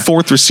third,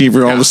 fourth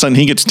receiver. All of a sudden,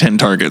 he gets 10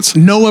 targets.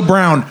 Noah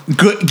Brown,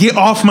 get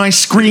off my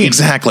screen.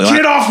 Exactly.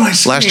 Get off my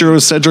screen. Last year it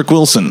was Cedric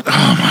Wilson.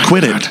 Oh my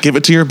Quit God. it. Give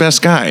it to your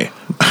best guy.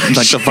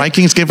 Like the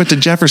Vikings give it to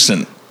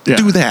Jefferson. Yeah.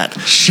 Do that.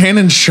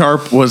 Shannon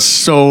Sharp was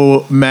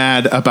so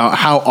mad about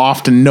how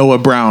often Noah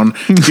Brown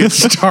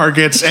gets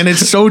targets, and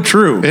it's so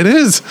true. It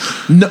is.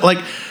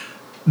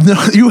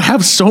 No, you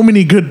have so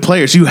many good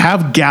players. You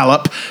have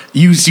Gallup.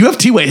 You have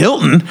T.Y.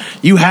 Hilton.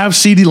 You have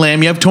CeeDee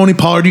Lamb. You have Tony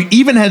Pollard. You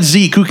even had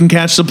Zeke who can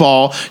catch the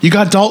ball. You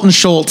got Dalton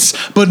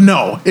Schultz. But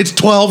no, it's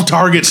 12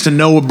 targets to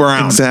Noah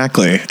Brown.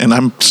 Exactly. And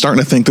I'm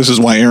starting to think this is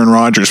why Aaron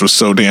Rodgers was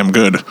so damn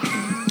good.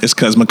 It's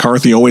because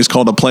McCarthy always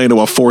called a play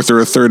to a fourth or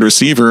a third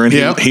receiver, and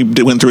he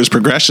went through his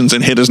progressions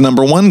and hit his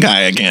number one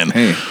guy again.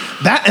 Hey,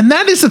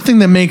 that is the thing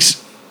that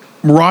makes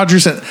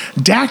Rodgers and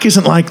Dak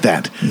isn't like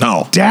that.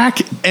 No. Dak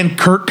and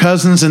Kirk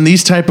Cousins and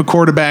these type of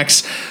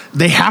quarterbacks,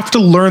 they have to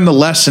learn the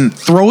lesson.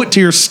 Throw it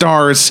to your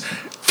stars.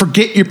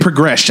 Forget your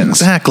progressions.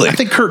 Exactly. I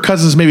think Kirk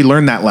Cousins maybe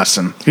learned that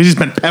lesson. He's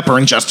been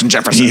peppering Justin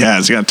Jefferson. He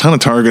has. He got a ton of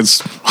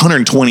targets,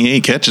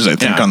 128 catches, I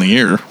think, on the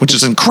year, which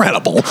is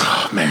incredible.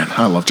 Oh, man,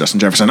 I love Justin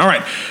Jefferson. All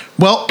right.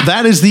 Well,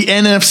 that is the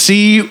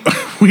NFC.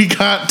 We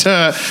got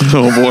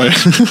oh boy,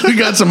 we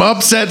got some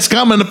upsets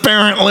coming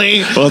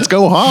apparently. Well, let's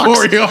go Hawks!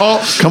 For y'all.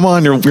 Come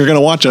on, you're going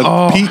to watch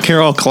a Pete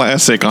Carroll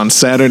Classic on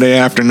Saturday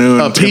afternoon.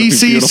 A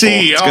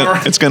PCC.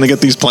 It's going to get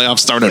these playoffs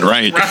started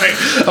right.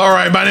 Right. All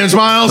right. My name's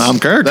Miles. I'm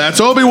Kirk.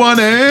 That's Obi-Wan,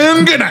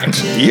 and good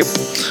night. Yep.